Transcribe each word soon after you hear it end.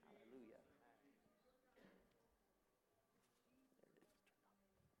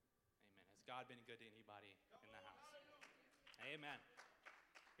God been good to anybody in the house? Amen.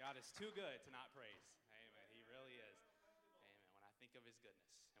 God is too good to not praise. Amen. He really is. Amen. When I think of his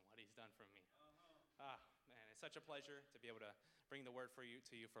goodness and what he's done for me. Man, it's such a pleasure to be able to bring the word to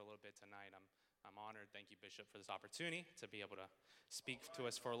you for a little bit tonight. I'm honored. Thank you, Bishop, for this opportunity to be able to speak to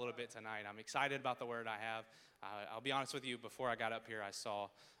us for a little bit tonight. I'm excited about the word I have. I'll be honest with you, before I got up here, I saw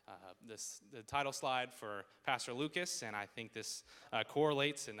the title slide for Pastor Lucas, and I think this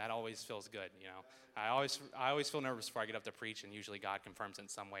correlates, and that always feels good. You know, I always feel nervous before I get up to preach, and usually God confirms in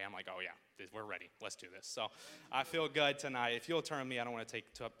some way. I'm like, oh yeah, we're ready. Let's do this. So I feel good tonight. If you'll turn with me, I don't want to take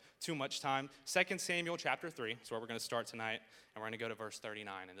up too much time. 2 Samuel chapter 3 is where we're going to start tonight, and we're going to go to verse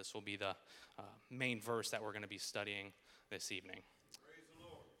 39, and this will be the main verse that we're going to be studying this evening. Praise the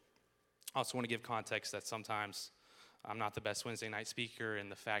Lord. I also want to give context that sometimes I'm not the best Wednesday night speaker,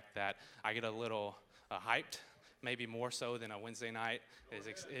 and the fact that I get a little hyped, maybe more so than a Wednesday night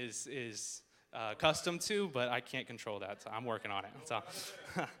is accustomed to, but I can't control that, so I'm working on it. So,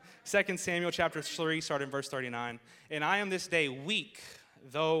 2 Samuel chapter 3, starting in verse 39. And I am this day weak,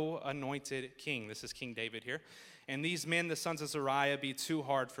 though anointed king. This is King David here. And these men, the sons of Zeruiah, be too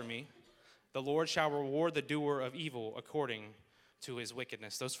hard for me. The Lord shall reward the doer of evil according to his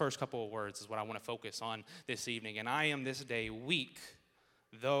wickedness. Those first couple of words is what I want to focus on this evening. And I am this day weak,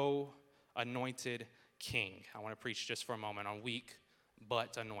 though anointed king. I want to preach just for a moment on weak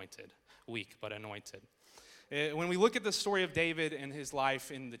but anointed. Weak but anointed. When we look at the story of David and his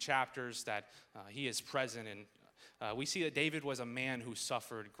life in the chapters that he is present in, we see that David was a man who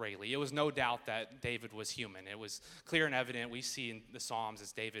suffered greatly. It was no doubt that David was human. It was clear and evident. We see in the Psalms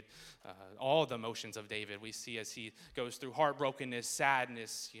as David, all the emotions of David. We see as he goes through heartbrokenness,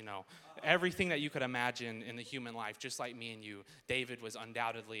 sadness, everything that you could imagine in the human life, just like me and you. David was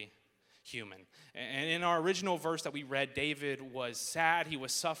undoubtedly human. And in our original verse that we read, David was sad. He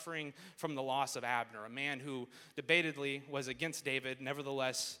was suffering from the loss of Abner, a man who debatedly was against David.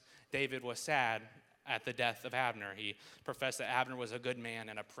 Nevertheless, David was sad at the death of Abner. He professed that Abner was a good man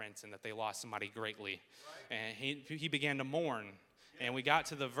and a prince and that they lost somebody greatly. Right. And he began to mourn. Yeah. And we got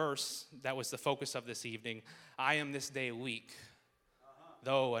to the verse that was the focus of this evening. I am this day weak,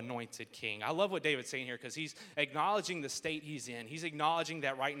 though anointed king. I love what David's saying here because he's acknowledging the state he's in. He's acknowledging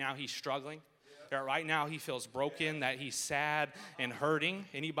that right now he's struggling. Yeah. That right now he feels broken, that he's sad and hurting.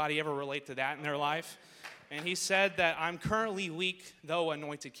 Anybody ever relate to that in their life? And he said that I'm currently weak, though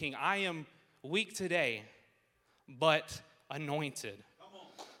anointed king. I am weak today, but anointed.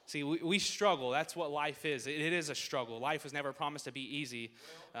 See, we struggle. That's what life is. It is a struggle. Life was never promised to be easy.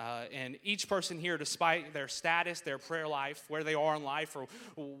 And each person here, despite their status, their prayer life, where they are in life, or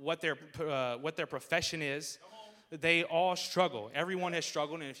what their profession is, they all struggle. Everyone has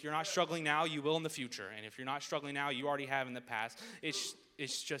struggled, and if you're not struggling now, you will in the future. And if you're not struggling now, you already have in the past.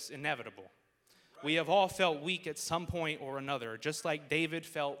 It's just inevitable. We have all felt weak at some point or another, just like David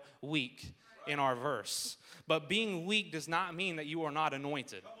felt weak in our verse. But being weak does not mean that you are not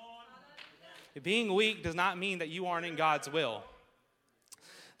anointed. Being weak does not mean that you aren't in God's will.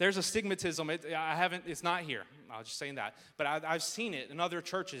 There's a stigmatism. It's not here. I was just saying that. But I've seen it in other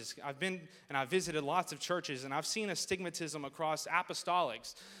churches. I've been and I've visited lots of churches, and I've seen a stigmatism across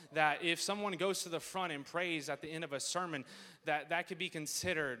apostolics that if someone goes to the front and prays at the end of a sermon, that could be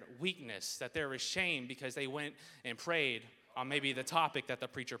considered weakness, that they're ashamed because they went and prayed on maybe the topic that the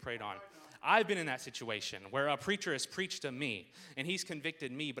preacher prayed on. I've been in that situation where a preacher has preached to me and he's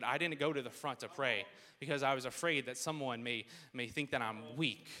convicted me, but I didn't go to the front to pray because I was afraid that someone may think that I'm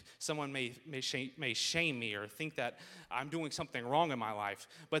weak. Someone may shame me or think that I'm doing something wrong in my life.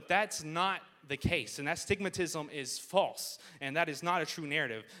 But that's not the case, and that stigmatism is false, and that is not a true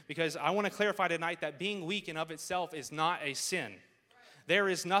narrative, because I want to clarify tonight that being weak in of itself is not a sin. There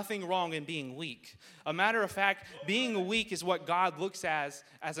is nothing wrong in being weak. A matter of fact, being weak is what God looks as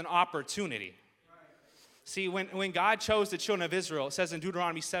an opportunity. See, when God chose the children of Israel, it says in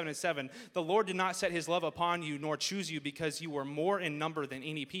Deuteronomy 7:7, the Lord did not set his love upon you nor choose you because you were more in number than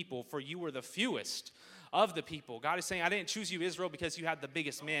any people, for you were the fewest of the people. God is saying, I didn't choose you, Israel, because you had the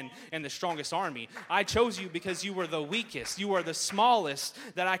biggest men and the strongest army. I chose you because you were the weakest. You were the smallest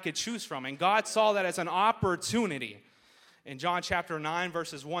that I could choose from. And God saw that as an opportunity. In John chapter 9,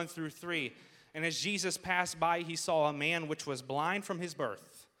 verses 1 through 3, and as Jesus passed by, he saw a man which was blind from his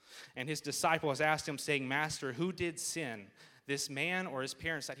birth. And his disciples asked him, saying, Master, who did sin, this man or his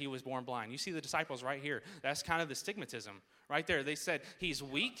parents, that he was born blind? You see the disciples right here. That's kind of the stigmatism right there. They said, he's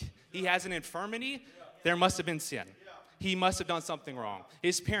weak, he has an infirmity, there must have been sin. He must have done something wrong.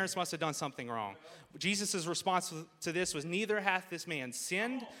 His parents must have done something wrong. Jesus' response to this was, neither hath this man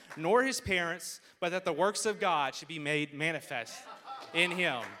sinned, nor his parents, but that the works of God should be made manifest in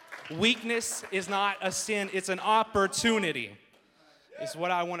him. Weakness is not a sin, it's an opportunity, is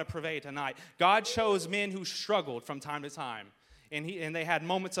what I want to purvey tonight. God chose men who struggled from time to time, and they had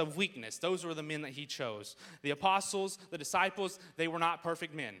moments of weakness. Those were the men that he chose. The apostles, the disciples, they were not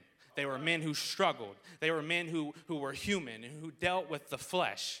perfect men. They were men who struggled. They were men who were human and who dealt with the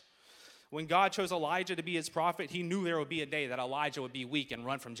flesh. When God chose Elijah to be his prophet, he knew there would be a day that Elijah would be weak and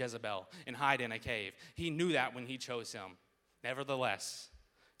run from Jezebel and hide in a cave. He knew that when he chose him. Nevertheless,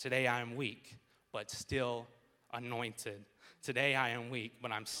 today I am weak, but still anointed. Today I am weak,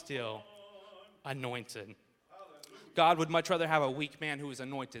 but I'm still anointed. God would much rather have a weak man who is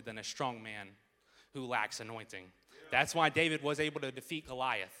anointed than a strong man who lacks anointing. That's why David was able to defeat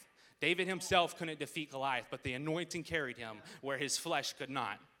Goliath. David himself couldn't defeat Goliath, but the anointing carried him where his flesh could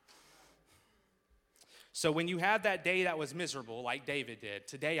not. So when you have that day that was miserable, like David did,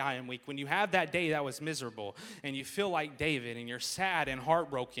 today I am weak. When you have that day that was miserable and you feel like David and you're sad and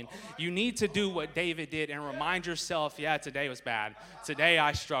heartbroken, you need to do what David did and remind yourself, yeah, today was bad. Today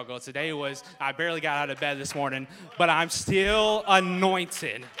I struggled. I barely got out of bed this morning, but I'm still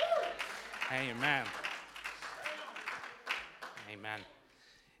anointed. Amen. Amen.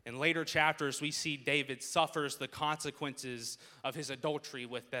 In later chapters, we see David suffers the consequences of his adultery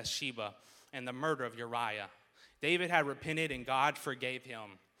with Bathsheba and the murder of Uriah. David had repented and God forgave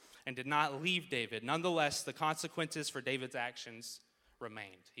him and did not leave David. Nonetheless, the consequences for David's actions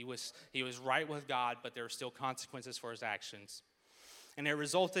remained. He was right with God, but there were still consequences for his actions. And it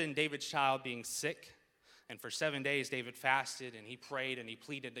resulted in David's child being sick. And for 7 days, David fasted and he prayed and he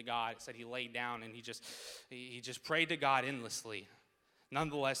pleaded to God. It said he laid down and he just prayed to God endlessly.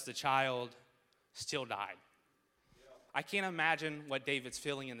 Nonetheless, the child still died. I can't imagine what David's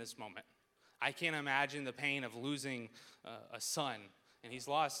feeling in this moment. I can't imagine the pain of losing a son, and he's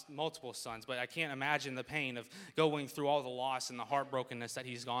lost multiple sons, but I can't imagine the pain of going through all the loss and the heartbrokenness that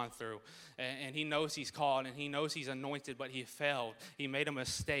he's gone through. And he knows he's called, and he knows he's anointed, but he failed. He made a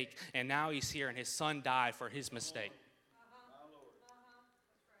mistake, and now he's here, and his son died for his mistake.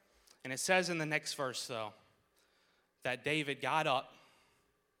 And it says in the next verse, though, that David got up,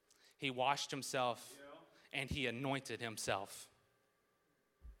 he washed himself, and he anointed himself.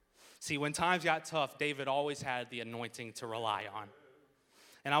 See, when times got tough, David always had the anointing to rely on.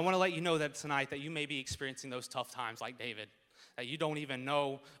 And I want to let you know that tonight that you may be experiencing those tough times like David, that you don't even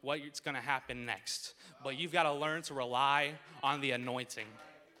know what's going to happen next. But you've got to learn to rely on the anointing.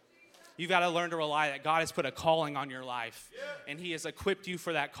 You've got to learn to rely that God has put a calling on your life, and he has equipped you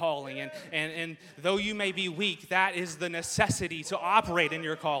for that calling. And though you may be weak, that is the necessity to operate in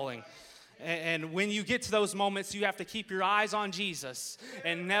your calling. And when you get to those moments, you have to keep your eyes on Jesus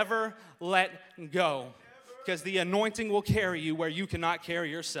and never let go, because the anointing will carry you where you cannot carry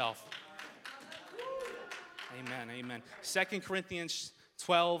yourself. Amen, amen. 2 Corinthians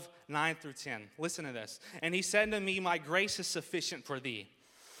 12, 9 through 10. Listen to this. And he said to me, my grace is sufficient for thee,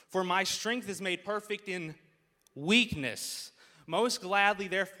 for my strength is made perfect in weakness. Most gladly,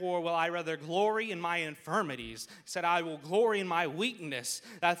 therefore, will I rather glory in my infirmities. He said, I will glory in my weakness,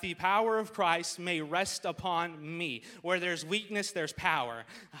 that the power of Christ may rest upon me. Where there's weakness, there's power.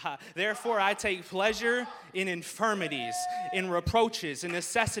 Therefore, I take pleasure in infirmities, in reproaches, in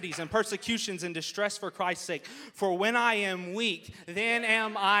necessities, in persecutions, and distress for Christ's sake. For when I am weak, then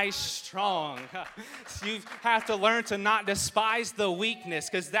am I strong. You have to learn to not despise the weakness,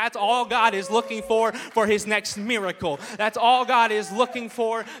 because that's all God is looking for his next miracle. That's all God is looking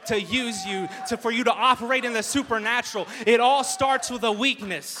for to use you, for you to operate in the supernatural. It all starts with a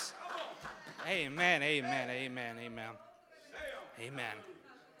weakness. Amen, amen, amen, amen. Amen.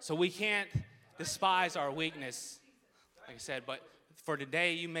 So we can't despise our weakness, like I said, but for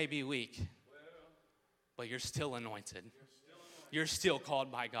today you may be weak, but you're still anointed. You're still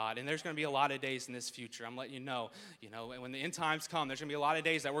called by God. And there's going to be a lot of days in this future. I'm letting you know, when the end times come, there's going to be a lot of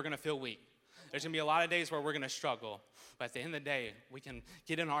days that we're going to feel weak. There's going to be a lot of days where we're going to struggle. But at the end of the day, we can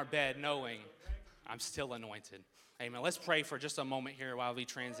get in our bed knowing I'm still anointed. Amen. Let's pray for just a moment here while we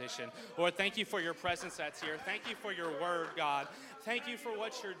transition. Lord, thank you for your presence that's here. Thank you for your word, God. Thank you for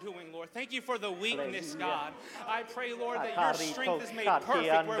what you're doing, Lord. Thank you for the weakness, God. I pray, Lord, that your strength is made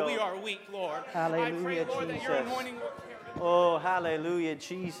perfect where we are weak, Lord. I pray, Lord, that your anointing will carry. Oh, hallelujah,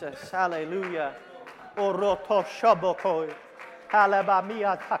 Jesus. Hallelujah. Oh, roto shabokoi.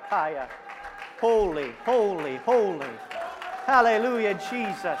 Halabamia takaya. Holy, holy, holy. Hallelujah,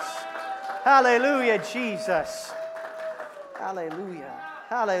 Jesus. Hallelujah, Jesus. Hallelujah,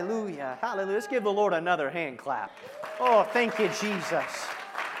 hallelujah, hallelujah. Let's give the Lord another hand clap. Oh, thank you, Jesus.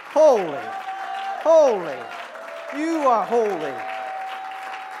 Holy, holy. You are holy.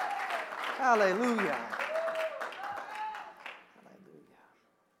 Hallelujah. Hallelujah.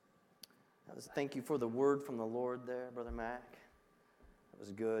 thank you for the word from the Lord there, Brother Mac. It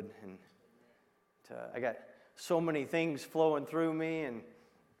was good. And I got so many things flowing through me, and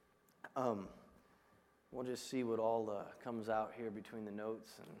we'll just see what all comes out here between the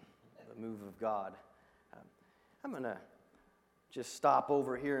notes and the move of God. I'm going to just stop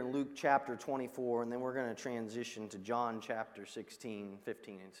over here in Luke chapter 24, and then we're going to transition to John chapter 16,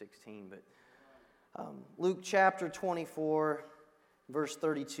 15 and 16. But Luke chapter 24, verse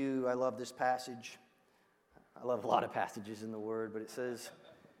 32, I love this passage. I love a lot of passages in the Word, but it says,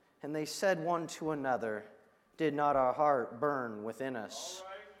 "And they said one to another, 'Did not our heart burn within us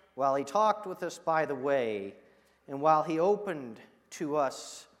while he talked with us by the way, and while he opened to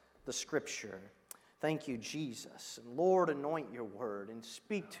us the Scripture?'" Thank you, Jesus. And Lord, anoint your word and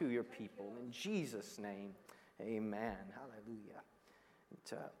speak to your people. In Jesus' name, amen.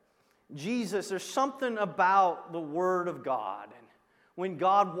 Hallelujah. Jesus, there's something about the Word of God. And when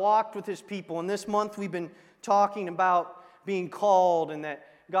God walked with His people, and this month we've been talking about being called and that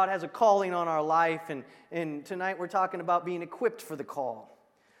God has a calling on our life, and tonight we're talking about being equipped for the call.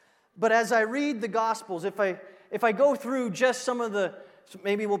 But as I read the Gospels, if I go through just some of the,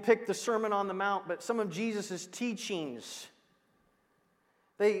 maybe we'll pick the Sermon on the Mount, but some of Jesus' teachings,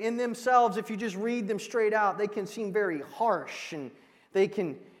 they in themselves, if you just read them straight out, they can seem very harsh, and they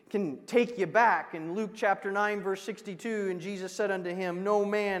can take you back. In Luke chapter 9, verse 62, "And Jesus said unto him, No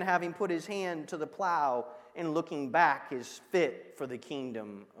man having put his hand to the plow and looking back is fit for the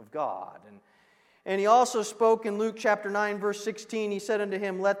kingdom of God." And he also spoke in Luke chapter 9, verse 16, he said unto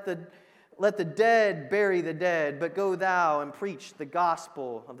him, Let the dead bury the dead, but go thou and preach the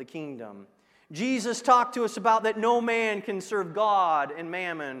gospel of the kingdom. Jesus talked to us about that no man can serve God and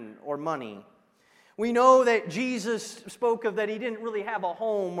mammon or money. We know that Jesus spoke of that he didn't really have a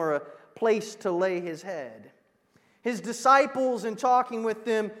home or a place to lay his head. His disciples, in talking with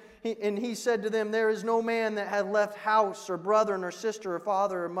them, he said to them, "There is no man that hath left house or brother or sister or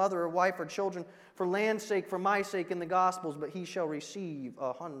father or mother or wife or children for land's sake, for my sake in the Gospels, but he shall receive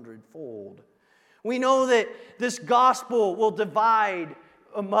 100-fold." We know that this gospel will divide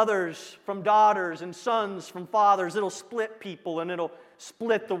mothers from daughters and sons from fathers. It'll split people and it'll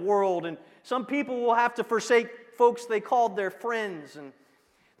split the world. And some people will have to forsake folks they called their friends. And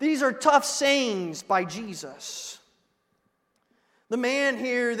these are tough sayings by Jesus. The man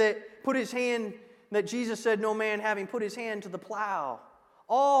here that put his hand, that Jesus said, "No man having put his hand to the plow,"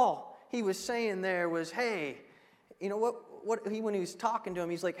 all he was saying there was, hey, you know what when he was talking to him,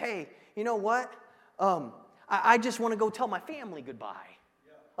 he's like, hey, you know what? I just want to go tell my family goodbye.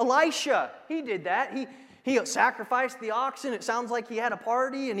 Yeah. Elisha, he did that. He sacrificed the oxen. It sounds like he had a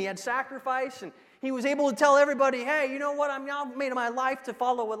party and he had sacrifice, and he was able to tell everybody, hey, you know what? I'm now made my life to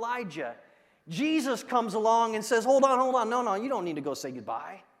follow Elijah. Jesus comes along and says, hold on. No, you don't need to go say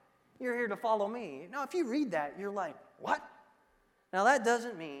goodbye. You're here to follow me. Now, if you read that, you're like, what? Now, that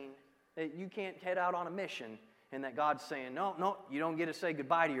doesn't mean that you can't head out on a mission and that God's saying, no, you don't get to say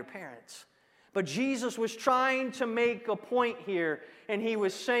goodbye to your parents. But Jesus was trying to make a point here, and he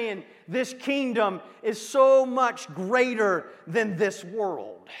was saying, this kingdom is so much greater than this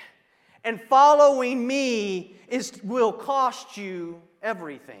world. And following me will cost you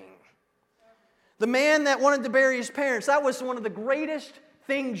everything. The man that wanted to bury his parents, that was one of the greatest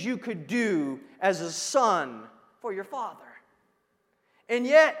things you could do as a son for your father. And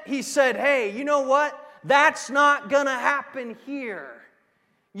yet he said, hey, you know what? That's not going to happen here.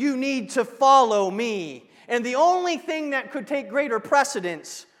 You need to follow me. And the only thing that could take greater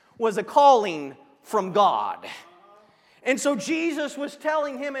precedence was a calling from God. And so Jesus was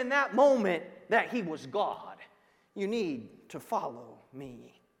telling him in that moment that he was God. You need to follow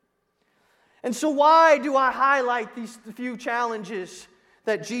me. And so why do I highlight these few challenges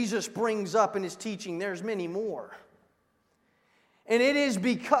that Jesus brings up in his teaching? There's many more. And it is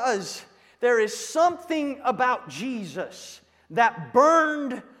because there is something about Jesus that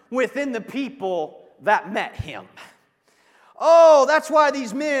burned within the people that met him. Oh, that's why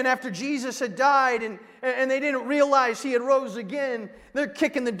these men, after Jesus had died and they didn't realize he had rose again, they're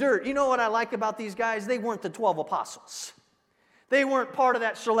kicking the dirt. You know what I like about these guys? They weren't the 12 apostles. They weren't part of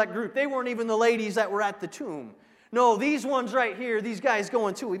that select group. They weren't even the ladies that were at the tomb. No, these ones right here, these guys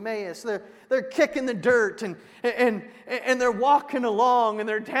going to Emmaus, they're kicking the dirt and they're walking along and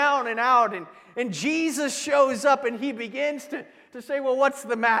they're down and out. And Jesus shows up and he begins to say, well, what's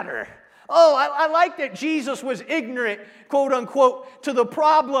the matter? Oh, I like that Jesus was ignorant, quote unquote, to the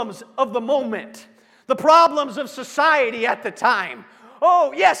problems of the moment, the problems of society at the time.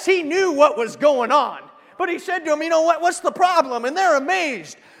 Oh, yes, he knew what was going on. But he said to them, you know what, what's the problem? And they're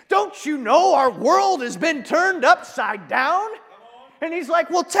amazed. Don't you know our world has been turned upside down? And he's like,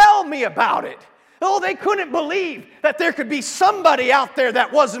 well, tell me about it. Oh, they couldn't believe that there could be somebody out there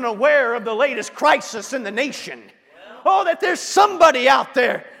that wasn't aware of the latest crisis in the nation. Oh, that there's somebody out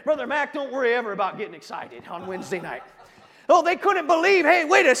there. Brother Mac, don't worry ever about getting excited on Wednesday night. Oh, they couldn't believe, hey,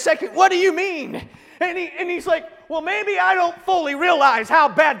 wait a second, what do you mean? And he's like, well, maybe I don't fully realize how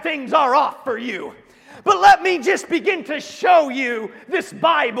bad things are off for you. But let me just begin to show you this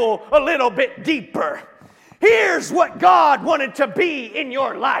Bible a little bit deeper. Here's what God wanted to be in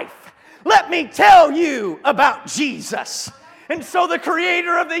your life. Let me tell you about Jesus. And so the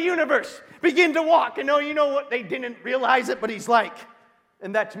creator of the universe began to walk. And you know what? They didn't realize it, but he's like,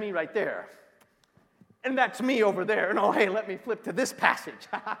 and that's me right there. And that's me over there. And oh, hey, let me flip to this passage.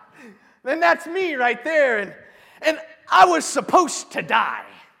 And that's me right there. And I was supposed to die.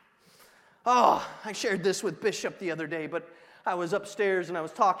 Oh, I shared this with Bishop the other day, but I was upstairs and I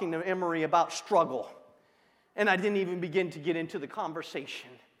was talking to Emery about struggle. And I didn't even begin to get into the conversation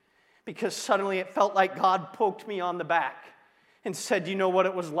because suddenly it felt like God poked me on the back and said, you know what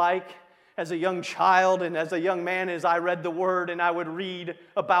it was like as a young child and as a young man as I read the Word and I would read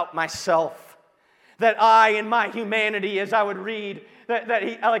about myself. That I, in my humanity, as I would read, that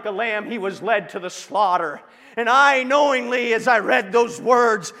he, like a lamb, he was led to the slaughter. And I, knowingly, as I read those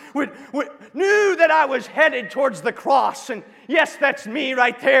words, knew that I was headed towards the cross. And yes, that's me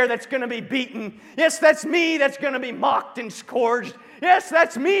right there that's going to be beaten. Yes, that's me that's going to be mocked and scourged. Yes,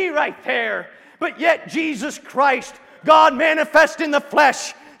 that's me right there. But yet Jesus Christ, God manifest in the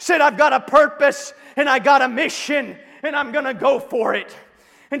flesh, said, I've got a purpose and I got a mission and I'm going to go for it.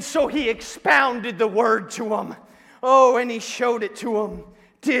 And so he expounded the word to him. Oh, and he showed it to him.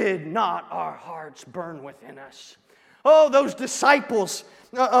 Did not our hearts burn within us? Oh, those disciples,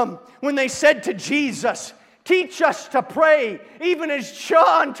 when they said to Jesus, teach us to pray, even as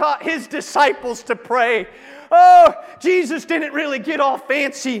John taught his disciples to pray. Oh, Jesus didn't really get all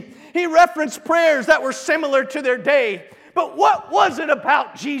fancy. He referenced prayers that were similar to their day. But what was it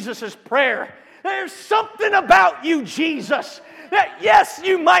about Jesus' prayer? There's something about you, Jesus, that yes,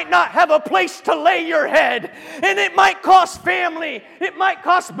 you might not have a place to lay your head, and it might cost family, it might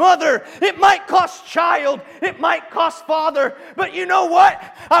cost mother, it might cost child, it might cost father, but you know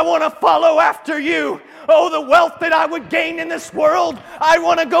what? I want to follow after you. Oh, the wealth that I would gain in this world, I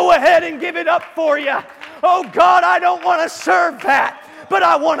want to go ahead and give it up for you. Oh God, I don't want to serve that, but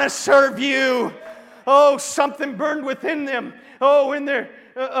I want to serve you. Oh, something burned within them. Oh, in their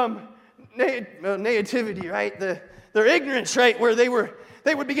nativity, right? Their ignorance, right, where they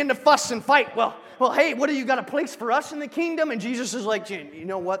would begin to fuss and fight. Well, hey, what do you got a place for us in the kingdom? And Jesus is like, you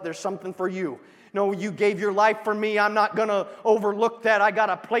know what? There's something for you. No, you gave your life for me. I'm not going to overlook that. I got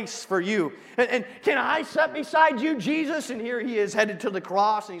a place for you. And can I sit beside you, Jesus? And here he is headed to the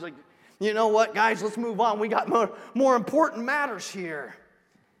cross. And he's like, you know what, guys? Let's move on. We got more important matters here.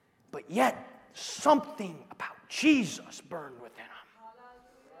 But yet, something about Jesus burned within him.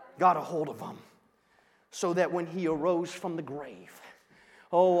 Got a hold of him. So that when he arose from the grave,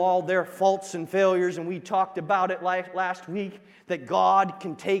 all their faults and failures, and we talked about it last week, that God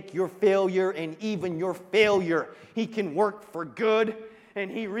can take your failure and even your failure, he can work for good.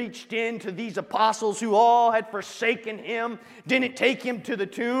 And he reached in to these apostles who all had forsaken him, didn't take him to the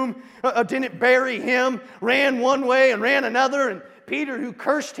tomb, didn't bury him, ran one way and ran another, and Peter who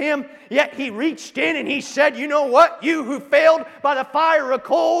cursed him, yet he reached in and he said, you know what? You who failed by the fire of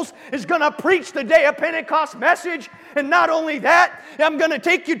coals is going to preach the day of Pentecost message. And not only that, I'm going to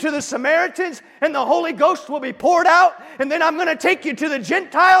take you to the Samaritans and the Holy Ghost will be poured out. And then I'm going to take you to the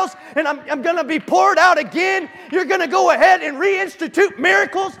Gentiles and I'm going to be poured out again. You're going to go ahead and reinstitute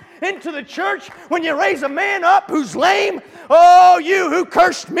miracles into the church when you raise a man up who's lame. Oh, you who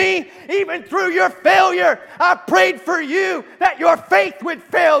cursed me, even through your failure, I prayed for you that your faith would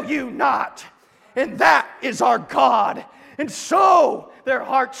fail you not. And that is our God. And so their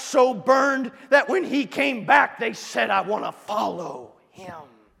hearts so burned that when he came back, they said, I want to follow him.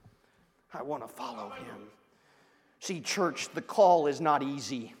 I want to follow him. See, church, the call is not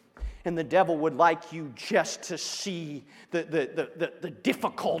easy. And the devil would like you just to see the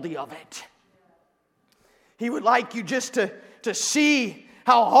difficulty of it. He would like you just to see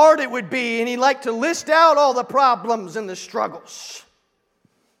how hard it would be. And he'd like to list out all the problems and the struggles.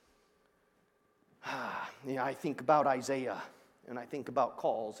 I think about Isaiah. And I think about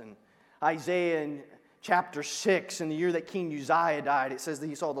calls. And Isaiah in chapter 6, in the year that King Uzziah died, it says that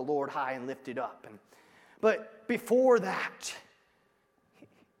he saw the Lord high and lifted up. But before that,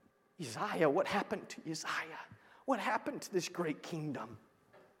 Uzziah, what happened to Uzziah? What happened to this great kingdom?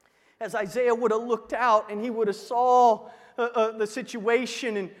 As Isaiah would have looked out and he would have saw the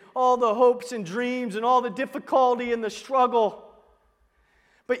situation and all the hopes and dreams and all the difficulty and the struggle,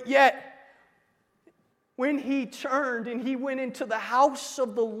 But yet, when he turned and he went into the house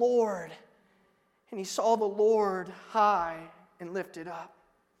of the Lord, and he saw the Lord high and lifted up,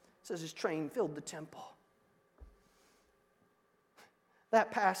 it says his train filled the temple.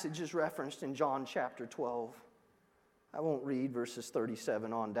 That passage is referenced in John chapter 12. I won't read verses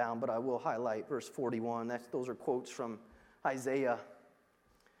 37 on down, but I will highlight verse 41. Those are quotes from Isaiah.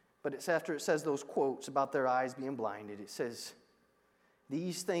 But it's after it says those quotes about their eyes being blinded. It says,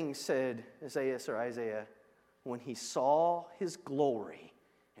 these things said Isaiah, when he saw his glory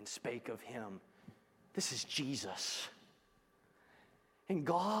and spake of him. This is Jesus. And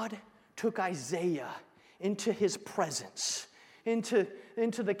God took Isaiah into his presence, into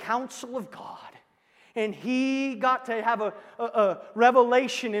the counsel of God. And he got to have a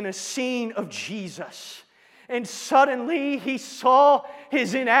revelation in a scene of Jesus. And suddenly he saw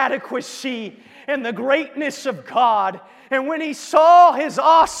his inadequacy and the greatness of God. And when he saw his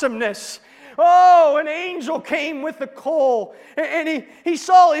awesomeness, an angel came with the coal. And he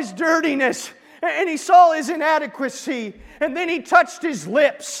saw his dirtiness. And he saw his inadequacy. And then he touched his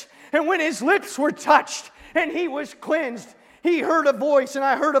lips. And when his lips were touched and he was cleansed, he heard a voice, and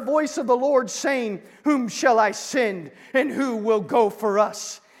I heard a voice of the Lord saying, whom shall I send, and who will go for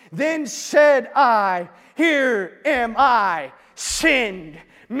us? Then said I, here am I, send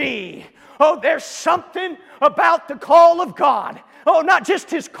me. Oh, there's something about the call of God. Oh, not just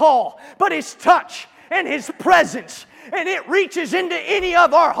his call, but his touch and his presence. And it reaches into any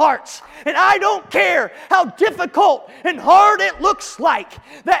of our hearts. And I don't care how difficult and hard it looks like,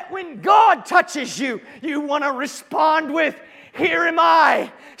 that when God touches you, you want to respond with, here am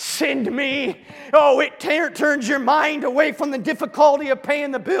I, send me. Oh, it turns your mind away from the difficulty of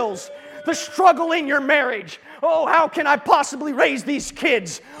paying the bills, the struggle in your marriage. Oh, how can I possibly raise these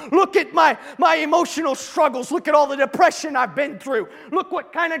kids? Look at my emotional struggles. Look at all the depression I've been through. Look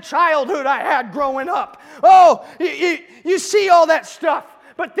what kind of childhood I had growing up. Oh, you see all that stuff,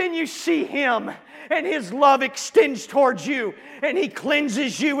 but then you see him, and his love extends towards you, and he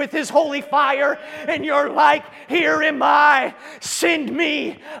cleanses you with his holy fire, and you're like, here am I, send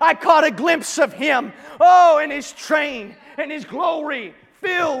me. I caught a glimpse of him. Oh, and his train and his glory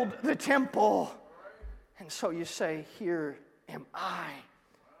filled the temple. And so you say, here am I,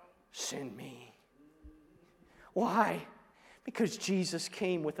 send me. Why? Because Jesus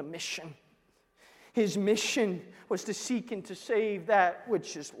came with a mission. His mission was to seek and to save that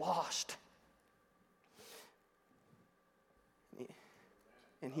which is lost.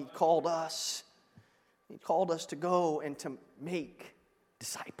 And he called us. He called us to go and to make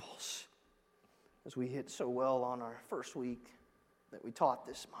disciples. As we hit so well on our first week that we taught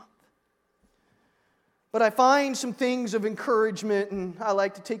this month. But I find some things of encouragement, and I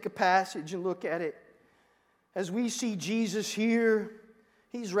like to take a passage and look at it. As we see Jesus here,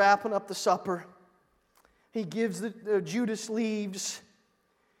 he's wrapping up the supper. He gives Judas leaves.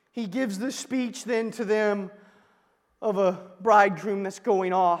 He gives the speech then to them of a bridegroom that's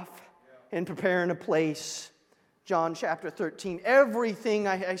going off and preparing a place. John chapter 13. Everything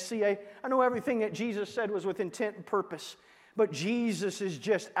I see, I know everything that Jesus said was with intent and purpose. But Jesus is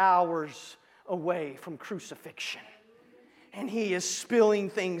just hours away from crucifixion. And he is spilling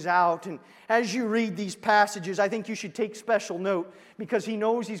things out. And as you read these passages, I think you should take special note, because he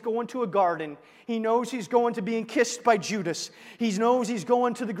knows he's going to a garden. He knows he's going to being kissed by Judas. He knows he's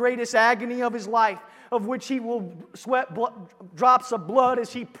going to the greatest agony of his life, of which he will sweat drops of blood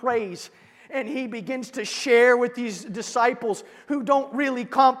as he prays. And he begins to share with these disciples who don't really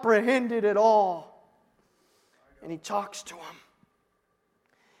comprehend it at all. And he talks to them.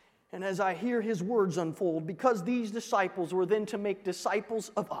 And as I hear his words unfold, because these disciples were then to make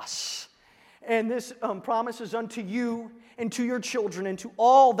disciples of us, and this promises unto you and to your children and to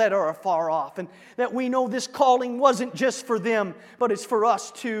all that are afar off, and that we know this calling wasn't just for them, but it's for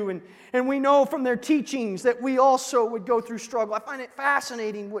us too. And we know from their teachings that we also would go through struggle. I find it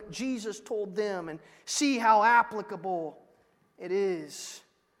fascinating what Jesus told them, and see how applicable it is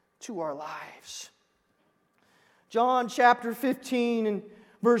to our lives. John chapter 15 and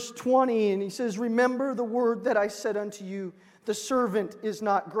verse 20, and he says, remember the word that I said unto you, the servant is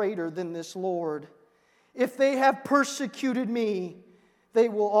not greater than this Lord. If they have persecuted me, they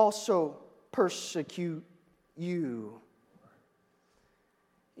will also persecute you.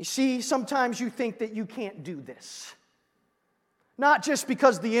 You see, sometimes you think that you can't do this. Not just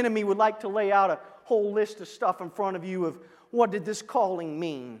because the enemy would like to lay out a whole list of stuff in front of you of what did this calling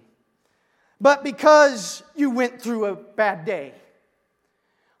mean, but because you went through a bad day.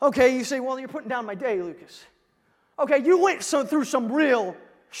 Okay, you say, well, you're putting down my day, Lucas. Okay, you went through some real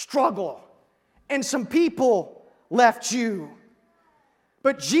struggle, and some people left you.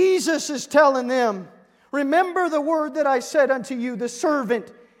 But Jesus is telling them, remember the word that I said unto you, the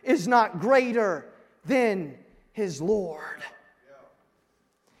servant is not greater than his Lord.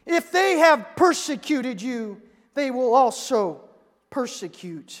 If they have persecuted you, they will also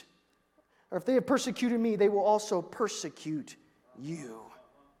persecute. Or if they have persecuted me, they will also persecute you.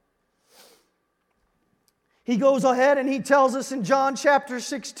 He goes ahead and he tells us in John chapter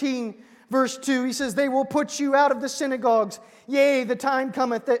 16, verse 2, he says, they will put you out of the synagogues. Yea, the time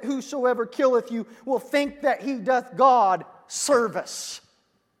cometh that whosoever killeth you will think that he doth God service.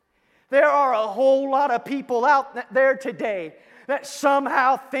 There are a whole lot of people out there today that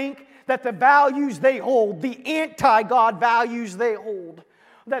somehow think that the values they hold, the anti-God values they hold,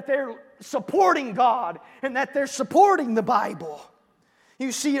 that they're supporting God and that they're supporting the Bible.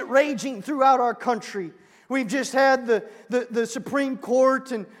 You see it raging throughout our country. We've just had the Supreme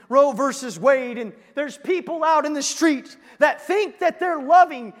Court and Roe versus Wade, and there's people out in the streets that think that they're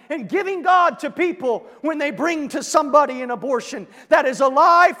loving and giving God to people when they bring to somebody an abortion. That is a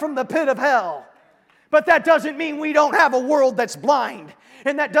lie from the pit of hell. But that doesn't mean we don't have a world that's blind.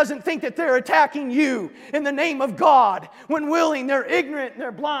 And that doesn't think that they're attacking you in the name of God. When willing, they're ignorant, and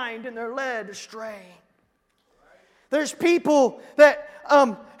they're blind, and they're led astray. There's people that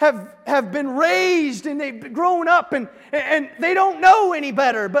have been raised and they've grown up and they don't know any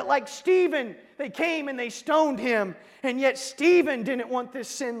better. But like Stephen, they came and they stoned him. And yet Stephen didn't want this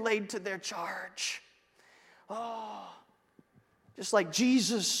sin laid to their charge. Oh, just like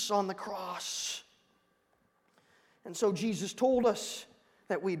Jesus on the cross. And so Jesus told us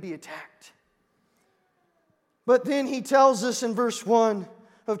that we'd be attacked. But then he tells us in verse 1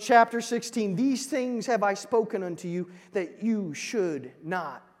 of chapter 16, these things have I spoken unto you, that you should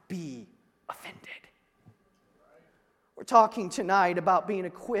not be offended. We're talking tonight about being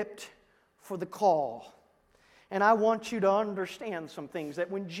equipped for the call. And I want you to understand some things, that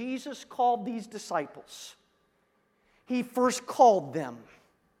when Jesus called these disciples, He first called them.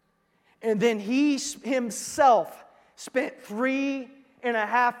 And then He Himself spent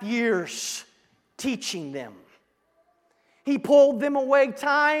 3.5 years teaching them. He pulled them away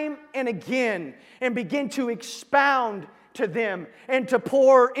time and again and began to expound to them and to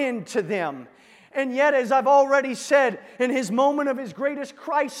pour into them. And yet, as I've already said, in His moment of His greatest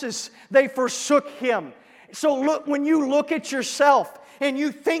crisis, they forsook Him. So look, when you look at yourself and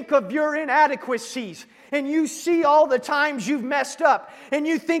you think of your inadequacies and you see all the times you've messed up and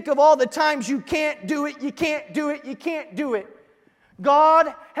you think of all the times you can't do it, you can't do it, you can't do it.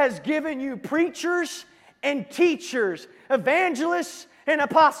 God has given you preachers and teachers, evangelists and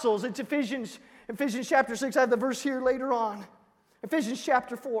apostles. It's Ephesians chapter 6. I have the verse here later on. Ephesians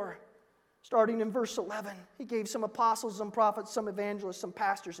chapter 4, starting in verse 11. He gave some apostles, some prophets, some evangelists, some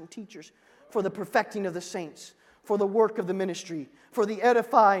pastors and teachers for the perfecting of the saints, for the work of the ministry, for the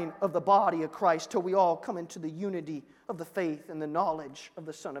edifying of the body of Christ, till we all come into the unity of the faith and the knowledge of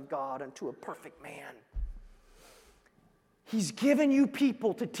the Son of God, unto a perfect man. He's given you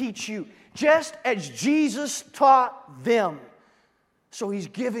people to teach you, just as Jesus taught them. So He's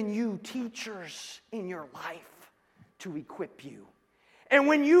given you teachers in your life to equip you. And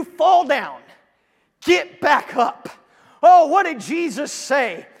when you fall down, get back up. Oh, what did Jesus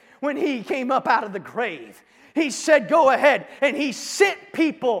say when He came up out of the grave? He said, go ahead. And He sent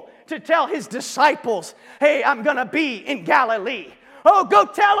people to tell His disciples, hey, I'm going to be in Galilee. Oh, go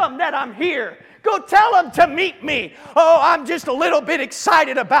tell them that I'm here. Go tell them to meet me. Oh, I'm just a little bit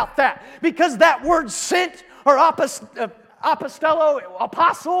excited about that. Because that word sent or apostello,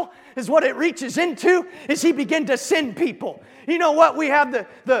 apostle, is what it reaches into, is He began to send people. You know what? We have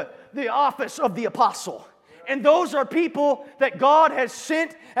the office of the apostle. And those are people that God has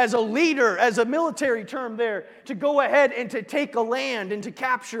sent as a leader, as a military term there, to go ahead and to take a land and to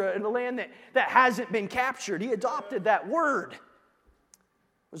capture a land that hasn't been captured. He adopted that word. It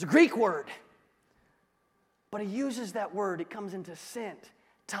was a Greek word. But He uses that word. It comes into sent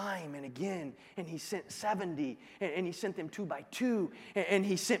time and again. And He sent 70. And He sent them 2 by 2. And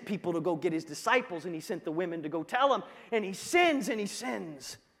He sent people to go get His disciples. And He sent the women to go tell them. And He sends and He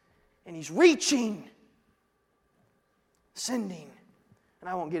sends. And He's reaching. Sending. And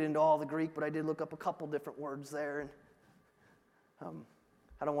I won't get into all the Greek, but I did look up a couple different words there. And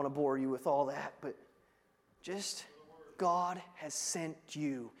I don't want to bore you with all that. But just God has sent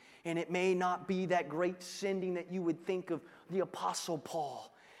you. And it may not be that great sending that you would think of the Apostle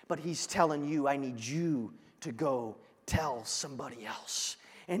Paul. But he's telling you, I need you to go tell somebody else.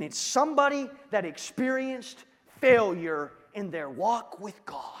 And it's somebody that experienced failure in their walk with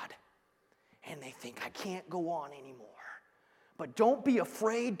God. And they think, I can't go on anymore. But don't be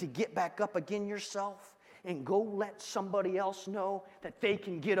afraid to get back up again yourself and go let somebody else know that they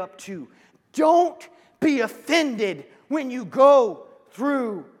can get up too. Don't be offended when you go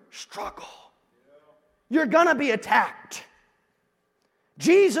through struggle. You're going to be attacked.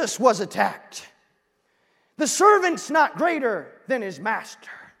 Jesus was attacked. The servant's not greater than his master.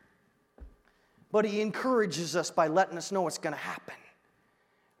 But he encourages us by letting us know it's going to happen.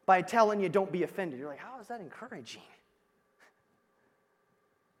 By telling you don't be offended. You're like, how is that encouraging?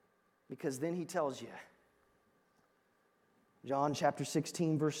 Because then he tells you, John chapter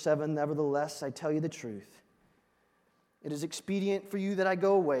 16, verse 7, nevertheless, I tell you the truth. It is expedient for you that I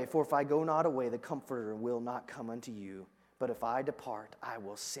go away, for if I go not away, the Comforter will not come unto you. But if I depart, I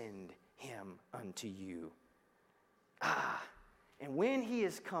will send him unto you. And when he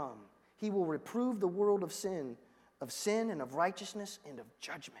is come, he will reprove the world of sin and of righteousness and of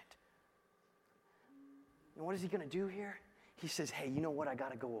judgment. And what is he going to do here? He says, hey, you know what? I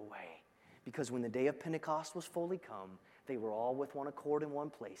got to go away. Because when the day of Pentecost was fully come, they were all with one accord in one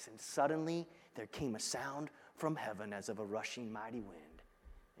place. And suddenly there came a sound from heaven as of a rushing mighty wind.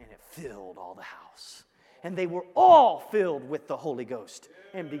 And it filled all the house. And they were all filled with the Holy Ghost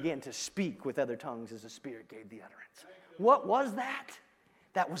and began to speak with other tongues as the Spirit gave the utterance. What was that?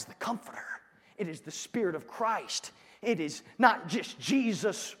 That was the Comforter. It is the Spirit of Christ. It is not just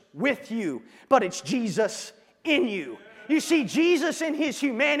Jesus with you, but it's Jesus in you. You see, Jesus in his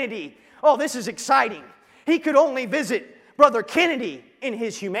humanity, oh, this is exciting. He could only visit Brother Kennedy in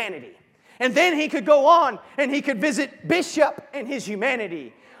his humanity. And then he could go on and he could visit Bishop in his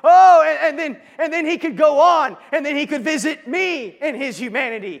humanity. Oh, and then he could go on, and then he could visit me in his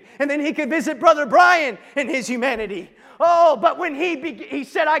humanity. And then he could visit Brother Brian in his humanity. Oh, but when he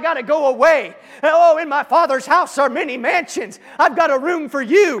said, I got to go away. Oh, in my Father's house are many mansions. I've got a room for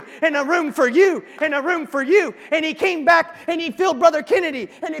you, and a room for you, and a room for you. And he came back, and he filled Brother Kennedy,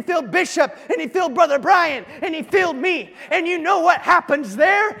 and he filled Bishop, and he filled Brother Brian, and he filled me. And you know what happens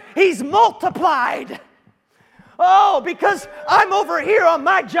there? He's multiplied. Oh, because I'm over here on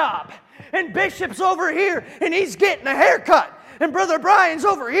my job, and Bishop's over here, and he's getting a haircut, and Brother Brian's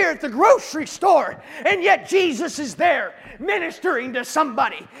over here at the grocery store, and yet Jesus is there ministering to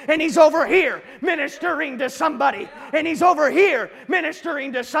somebody, and he's over here ministering to somebody, and he's over here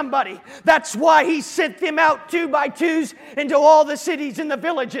ministering to somebody. That's why he sent them out 2 by 2s into all the cities and the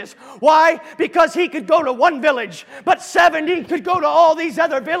villages. Why? Because he could go to one village, but 70 could go to all these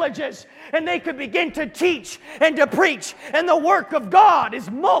other villages, and they could begin to teach and to preach, and the work of God is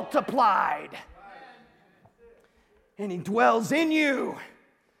multiplied. And he dwells in you.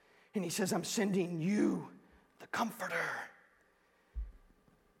 And he says, I'm sending you the Comforter.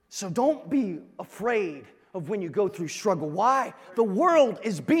 So don't be afraid of when you go through struggle. Why? The world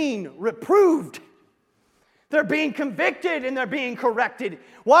is being reproved. They're being convicted and they're being corrected.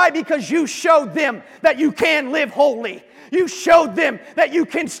 Why? Because you showed them that you can live holy. You showed them that you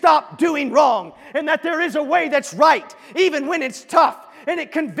can stop doing wrong and that there is a way that's right, even when it's tough. And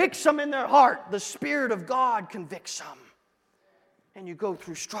it convicts them in their heart. The Spirit of God convicts them. And you go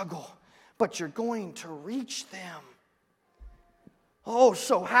through struggle, but you're going to reach them. Oh,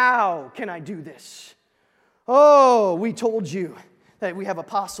 so how can I do this? Oh, we told you that we have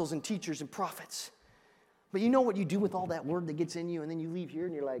apostles and teachers and prophets. But you know what you do with all that word that gets in you, and then you leave here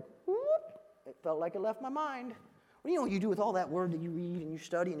and you're like, whoop, it felt like it left my mind. Well, you know what you do with all that word that you read and you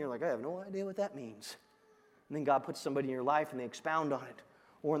study, and you're like, I have no idea what that means. And then God puts somebody in your life and they expound on it.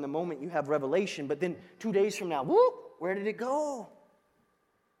 Or in the moment you have revelation, but then 2 days from now, whoop, where did it go?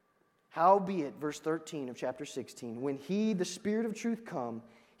 Howbeit, verse 13 of chapter 16, when he, the Spirit of truth, come,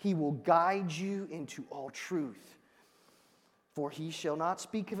 he will guide you into all truth. For he shall not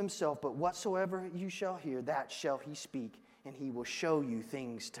speak of himself, but whatsoever you shall hear, that shall he speak, and he will show you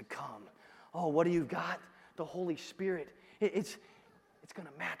things to come. Oh, what do you got? The Holy Spirit. It's going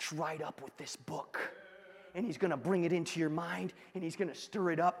to match right up with this book. And he's going to bring it into your mind, and he's going to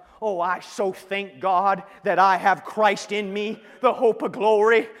stir it up. Oh, I so thank God that I have Christ in me, the hope of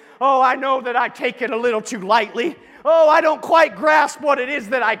glory. Oh, I know that I take it a little too lightly. Oh, I don't quite grasp what it is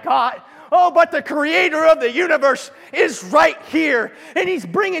that I got. Oh, but the Creator of the universe is right here, and he's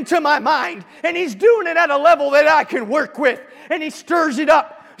bringing to my mind, and he's doing it at a level that I can work with, and he stirs it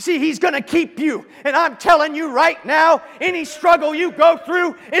up. See, he's going to keep you, and I'm telling you right now, any struggle you go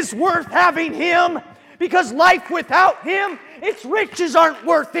through is worth having him. Because life without him, its riches aren't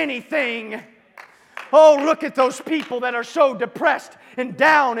worth anything. Oh, look at those people that are so depressed and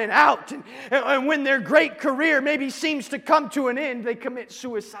down and out. And when their great career maybe seems to come to an end, they commit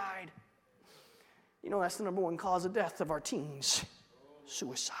suicide. You know, that's the number one cause of death of our teens.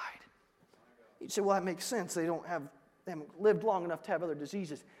 Suicide. You'd say, well, that makes sense. They They haven't lived long enough to have other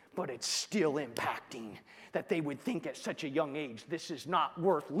diseases. But it's still impacting that they would think at such a young age, this is not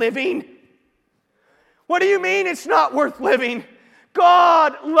worth living. What do you mean it's not worth living?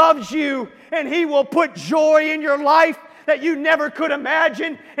 God loves you, and He will put joy in your life that you never could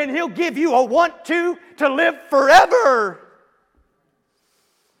imagine, and He'll give you a want to live forever.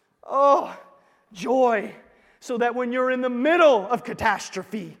 Oh, joy, so that when you're in the middle of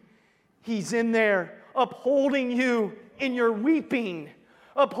catastrophe, He's in there upholding you in your weeping,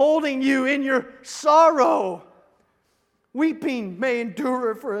 upholding you in your sorrow. Weeping may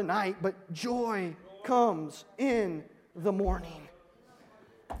endure for a night, but joy comes in the morning.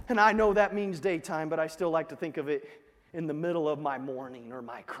 And I know that means daytime, but I still like to think of it in the middle of my mourning or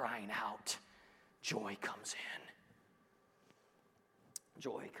my crying out. Joy comes in.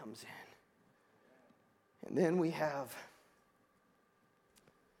 Joy comes in. And then we have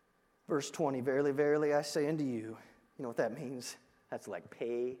verse 20. Verily, verily, I say unto you. You know what that means? That's like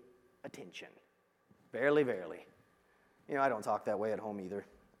pay attention. Verily, verily. You know, I don't talk that way at home either.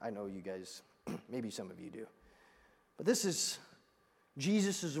 I know you guys, maybe some of you do. But this is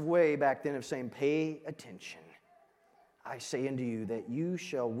Jesus' way back then of saying, pay attention. I say unto you that you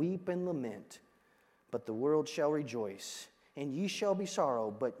shall weep and lament, but the world shall rejoice. And ye shall be sorrow,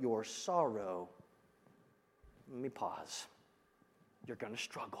 but your sorrow, let me pause. You're going to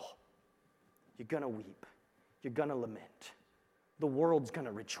struggle. You're going to weep. You're going to lament. The world's going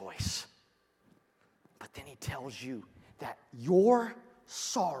to rejoice. But then he tells you that your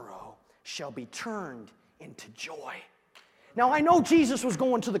sorrow shall be turned into joy. Now, I know Jesus was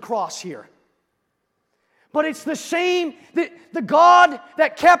going to the cross here. But it's the same, the God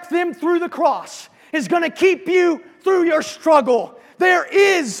that kept them through the cross is going to keep you through your struggle. There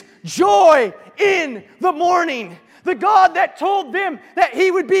is joy in the morning. The God that told them that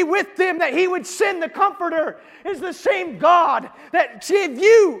He would be with them, that He would send the Comforter, is the same God that gave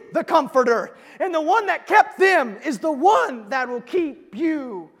you the Comforter. And the one that kept them is the one that will keep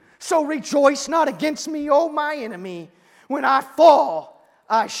you. So rejoice not against me, O my enemy. When I fall,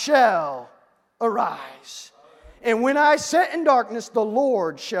 I shall arise. And when I sit in darkness, the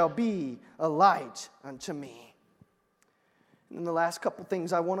Lord shall be a light unto me. And then the last couple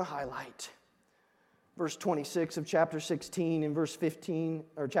things I want to highlight. Verse 26 of chapter 16 and verse 15,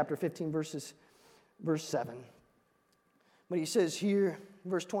 or chapter 15, verse 7. But he says here,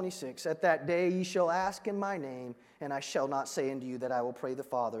 verse 26, at that day ye shall ask in my name, and I shall not say unto you that I will pray the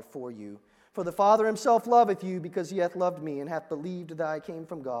Father for you. For the Father himself loveth you, because he hath loved me, and hath believed that I came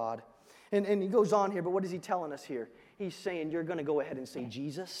from God. And he goes on here, but what is he telling us here? He's saying, you're going to go ahead and say,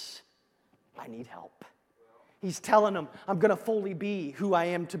 Jesus, I need help. He's telling them, I'm going to fully be who I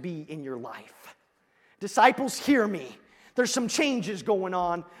am to be in your life. Disciples, hear me. There's some changes going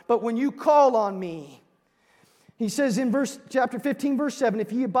on, but when you call on me, he says in chapter 15, verse 7,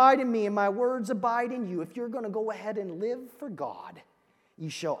 if ye abide in me and my words abide in you, if you're going to go ahead and live for God, ye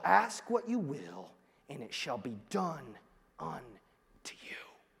shall ask what you will, and it shall be done unto you.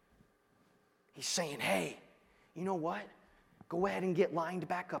 He's saying, hey, you know what? Go ahead and get lined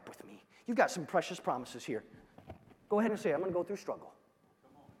back up with me. You've got some precious promises here. Go ahead and say, I'm going to go through struggle.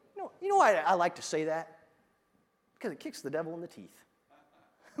 You know why I like to say that? Because it kicks the devil in the teeth.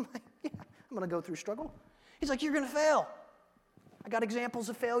 I'm like, yeah, I'm going to go through struggle. He's like, you're going to fail. I got examples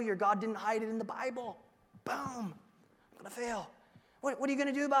of failure. God didn't hide it in the Bible. Boom. I'm going to fail. What are you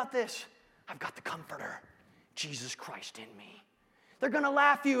going to do about this? I've got the Comforter, Jesus Christ in me. They're going to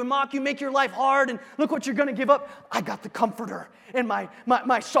laugh you and mock you, make your life hard, and look what you're going to give up. I got the Comforter, and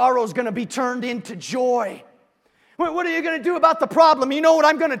my sorrow is going to be turned into joy. What are you going to do about the problem? You know what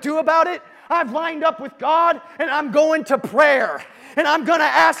I'm going to do about it? I've lined up with God, and I'm going to prayer. And I'm going to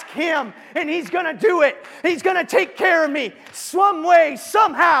ask Him, and He's going to do it. He's going to take care of me. Some way,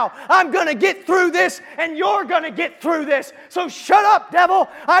 somehow, I'm going to get through this, and you're going to get through this. So shut up, devil.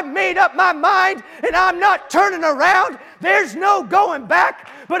 I've made up my mind, and I'm not turning around. There's no going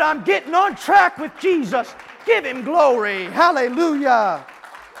back, but I'm getting on track with Jesus. Give Him glory. Hallelujah.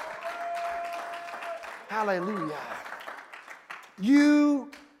 Hallelujah.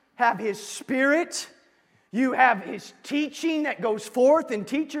 You have His Spirit. You have His teaching that goes forth in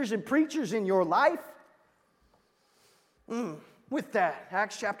teachers and preachers in your life. With that,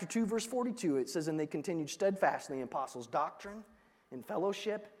 Acts chapter 2, verse 42, it says, and they continued steadfastly in apostles' doctrine, in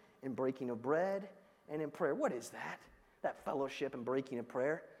fellowship, in breaking of bread, and in prayer. What is that? That fellowship and breaking of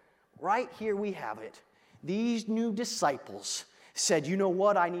prayer? Right here we have it. These new disciples said, you know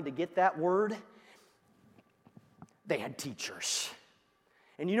what? I need to get that word. They had teachers.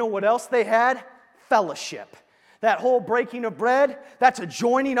 And you know what else they had? Fellowship. That whole breaking of bread, that's a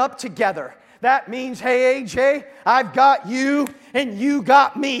joining up together. That means, hey, AJ, I've got you and you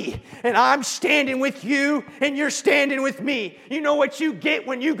got me. And I'm standing with you and you're standing with me. You know what you get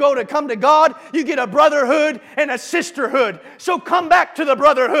when you come to God? You get a brotherhood and a sisterhood. So come back to the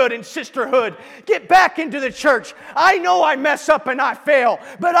brotherhood and sisterhood. Get back into the church. I know I mess up and I fail,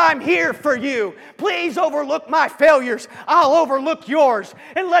 but I'm here for you. Please overlook my failures. I'll overlook yours.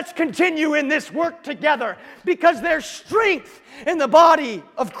 And let's continue in this work together because there's strength in the body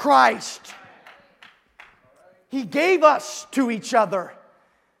of Christ. He gave us to each other.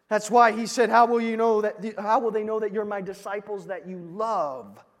 That's why He said, how will they know that you're my disciples? That you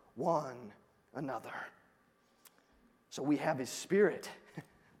love one another. So we have His Spirit.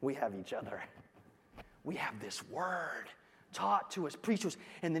 We have each other. We have this Word taught to us, preached to us,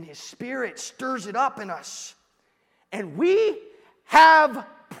 and then His Spirit stirs it up in us. And we have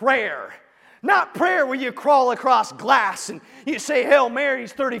prayer. Not prayer where you crawl across glass and you say Hail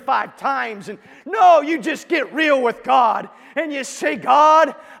Marys 35 times. And no, you just get real with God. And you say,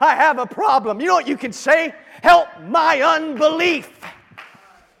 God, I have a problem. You know what you can say? Help my unbelief.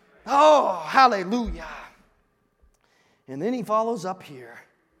 Oh, hallelujah. And then he follows up here.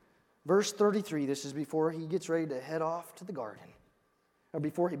 Verse 33, this is before he gets ready to head off to the garden. Or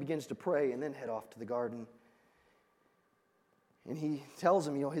before he begins to pray and then head off to the garden. And he tells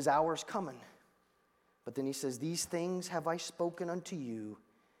him, his hour's coming. But then he says, these things have I spoken unto you,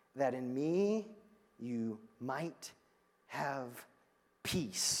 that in me you might have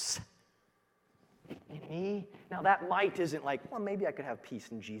peace. In me? Now that might isn't like, well, maybe I could have peace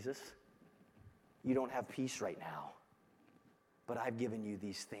in Jesus. You don't have peace right now. But I've given you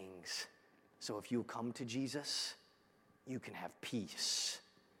these things. So if you come to Jesus, you can have peace.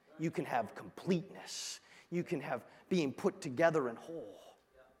 You can have completeness. You can have being put together and whole.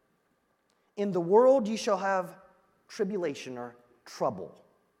 In the world you shall have tribulation or trouble.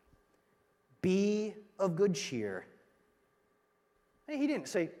 Be of good cheer. Hey, he didn't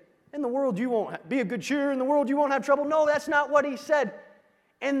say, in the world you won't be of good cheer, in the world you won't have trouble. No, that's not what he said.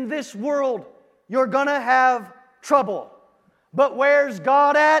 In this world you're going to have trouble. But where's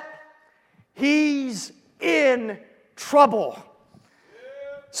God at? He's in trouble.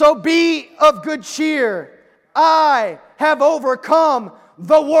 So be of good cheer. I have overcome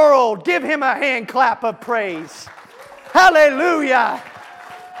the world. Give him a hand clap of praise. Hallelujah.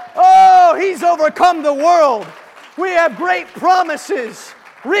 Oh, he's overcome the world. We have great promises,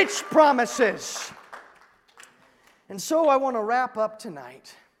 rich promises. And so I want to wrap up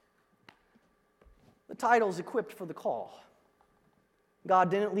tonight. The title's Equipped for the Call. God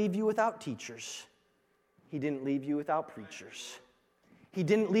didn't leave you without teachers. He didn't leave you without preachers. He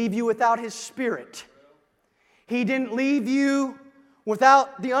didn't leave you without His Spirit. He didn't leave you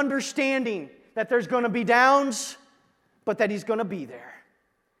without the understanding that there's going to be downs, but that He's going to be there.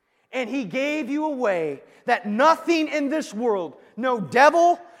 And He gave you a way that nothing in this world, no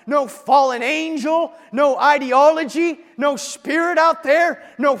devil, no fallen angel, no ideology, no spirit out there,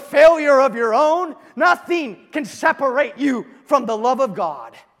 no failure of your own, nothing can separate you from the love of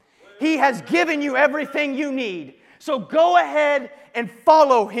God. He has given you everything you need. So go ahead and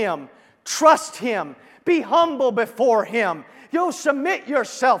follow Him. Trust Him. Be humble before Him. You'll submit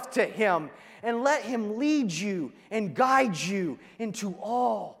yourself to Him and let Him lead you and guide you into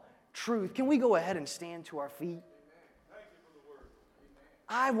all truth. Can we go ahead and stand to our feet?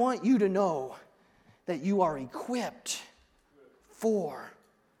 I want you to know that you are equipped for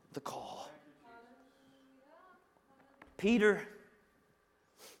the call. Peter,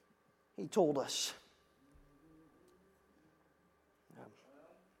 he told us,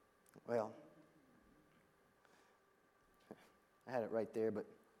 I had it right there, but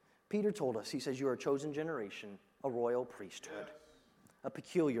Peter told us, he says, you are a chosen generation, a royal priesthood, a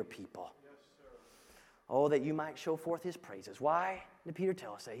peculiar people. Oh, that you might show forth His praises. Why did Peter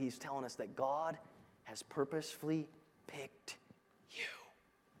tell us that? He's telling us that God has purposefully picked you.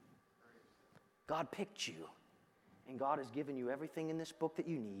 God picked you. And God has given you everything in this book that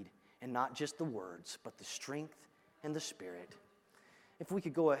you need. And not just the words, but the strength and the Spirit. If we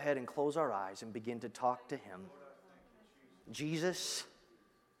could go ahead and close our eyes and begin to talk to Him. Jesus,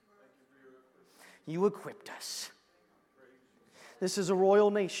 you equipped us. This is a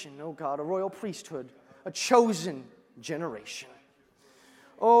royal nation, oh God, a royal priesthood, a chosen generation.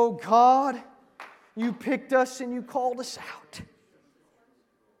 Oh God, you picked us and you called us out.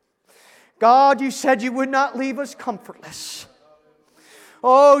 God, you said you would not leave us comfortless.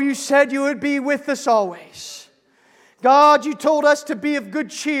 Oh, you said you would be with us always. God, you told us to be of good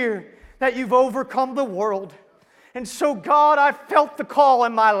cheer, that you've overcome the world. And so, God, I felt the call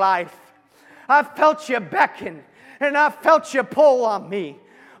in my life. I felt you beckon, and I felt you pull on me.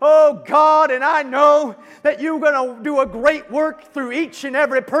 Oh God, and I know that you're going to do a great work through each and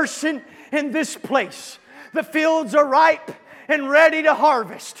every person in this place. The fields are ripe and ready to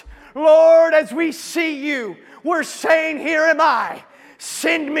harvest. Lord, as we see you, we're saying, here am I,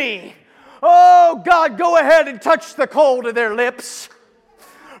 send me. Oh God, go ahead and touch the coal to their lips.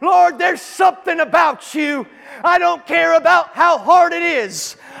 Lord, there's something about you. I don't care about how hard it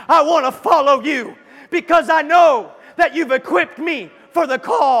is. I want to follow you because I know that you've equipped me for the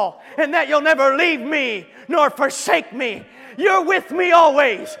call and that you'll never leave me nor forsake me. You're with me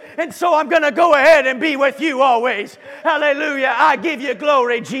always. And so I'm going to go ahead and be with you always. Hallelujah. I give you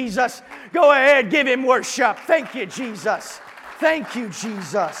glory, Jesus. Go ahead, give him worship. Thank you, Jesus. Thank you,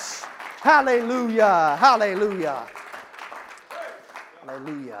 Jesus. Hallelujah. Hallelujah.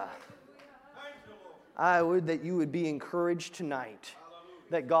 Hallelujah. I would that you would be encouraged tonight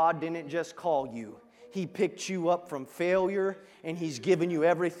that God didn't just call you. He picked you up from failure and He's given you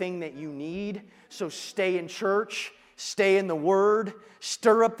everything that you need. So stay in church, stay in the Word,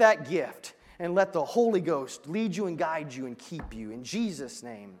 stir up that gift, and let the Holy Ghost lead you and guide you and keep you. In Jesus'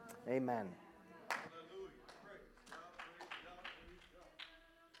 name, amen.